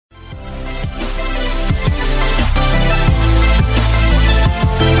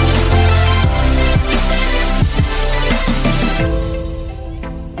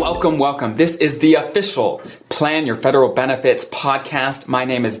Welcome. This is the official Plan Your Federal Benefits podcast. My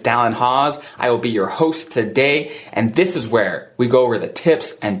name is Dallin Hawes. I will be your host today, and this is where we go over the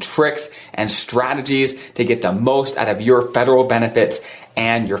tips and tricks and strategies to get the most out of your federal benefits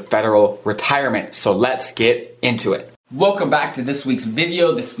and your federal retirement. So let's get into it. Welcome back to this week's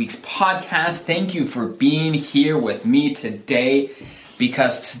video, this week's podcast. Thank you for being here with me today,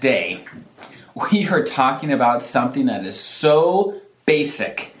 because today we are talking about something that is so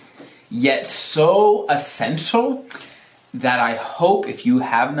basic, yet so essential, that I hope if you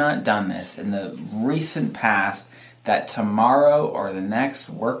have not done this in the recent past, that tomorrow or the next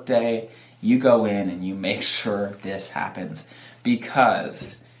workday, you go in and you make sure this happens.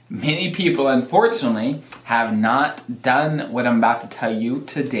 Because many people, unfortunately, have not done what I'm about to tell you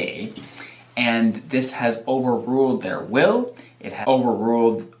today, and this has overruled their will. It has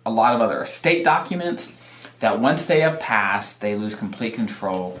overruled a lot of other estate documents, that once they have passed, they lose complete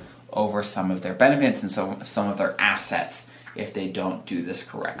control over some of their benefits and some of their assets if they don't do this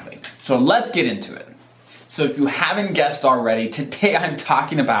correctly. So let's get into it. So if you haven't guessed already, today I'm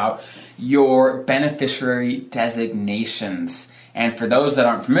talking about your beneficiary designations. And for those that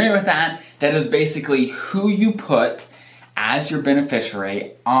aren't familiar with that, that is basically who you put as your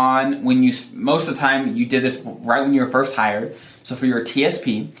beneficiary on when you, most of the time you did this right when you were first hired. So for your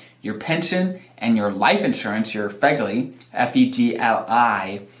TSP, your pension, and your life insurance, your FEGLI,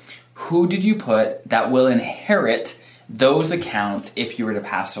 F-E-G-L-I, who did you put that will inherit those accounts if you were to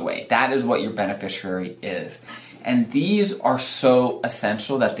pass away? That is what your beneficiary is. And these are so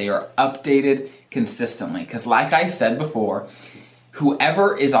essential that they are updated consistently. Because like I said before,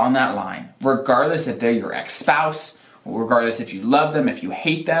 whoever is on that line, regardless if they're your ex-spouse, regardless if you love them, if you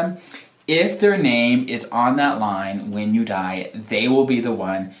hate them, if their name is on that line when you die, they will be the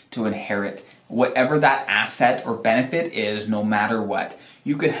one to inherit whatever that asset or benefit is, no matter what.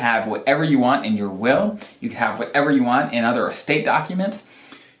 You could have whatever you want in your will. You can have whatever you want in other estate documents.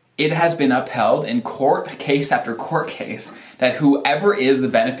 It has been upheld in court case after court case that whoever is the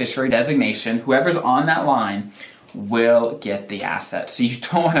beneficiary designation, whoever's on that line, will get the asset. So you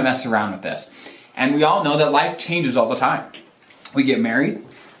don't want to mess around with this. And we all know that life changes all the time. We get married,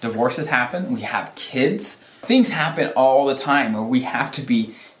 divorces happen, we have kids. Things happen all the time where we have to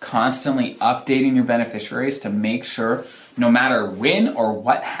be constantly updating your beneficiaries to make sure no matter when or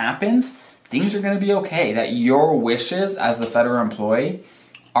what happens, things are going to be okay, that your wishes as the federal employee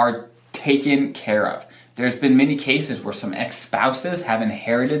are taken care of. There's been many cases where some ex-spouses have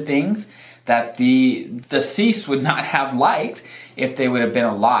inherited things that the deceased would not have liked if they would have been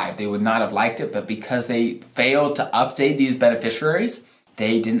alive. They would not have liked it, but because they failed to update these beneficiaries,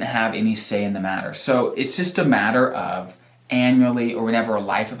 they didn't have any say in the matter. So it's just a matter of annually, or whenever a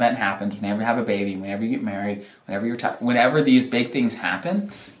life event happens, whenever you have a baby, whenever you get married, whenever you retire, whenever these big things happen,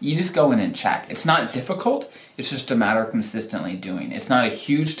 you just go in and check. It's not difficult. It's just a matter of consistently doing. It's not a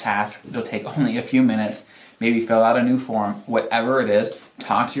huge task. It'll take only a few minutes. Maybe fill out a new form, whatever it is.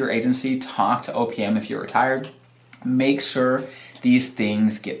 Talk to your agency, talk to OPM if you're retired. Make sure these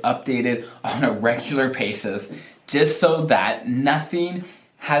things get updated on a regular basis, just so that nothing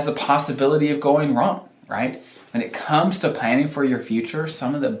has a possibility of going wrong, right? When it comes to planning for your future,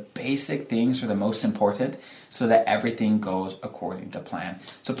 some of the basic things are the most important so that everything goes according to plan.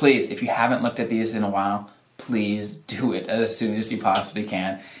 So please, if you haven't looked at these in a while, please do it as soon as you possibly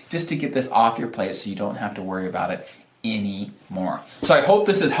can, just to get this off your plate so you don't have to worry about it anymore. So I hope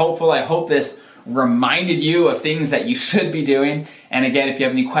this is helpful. I hope this reminded you of things that you should be doing. And again, if you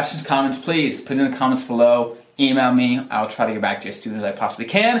have any questions, comments, please put it in the comments below. Email me. I'll try to get back to you as soon as I possibly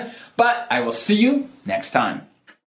can. But I will see you next time.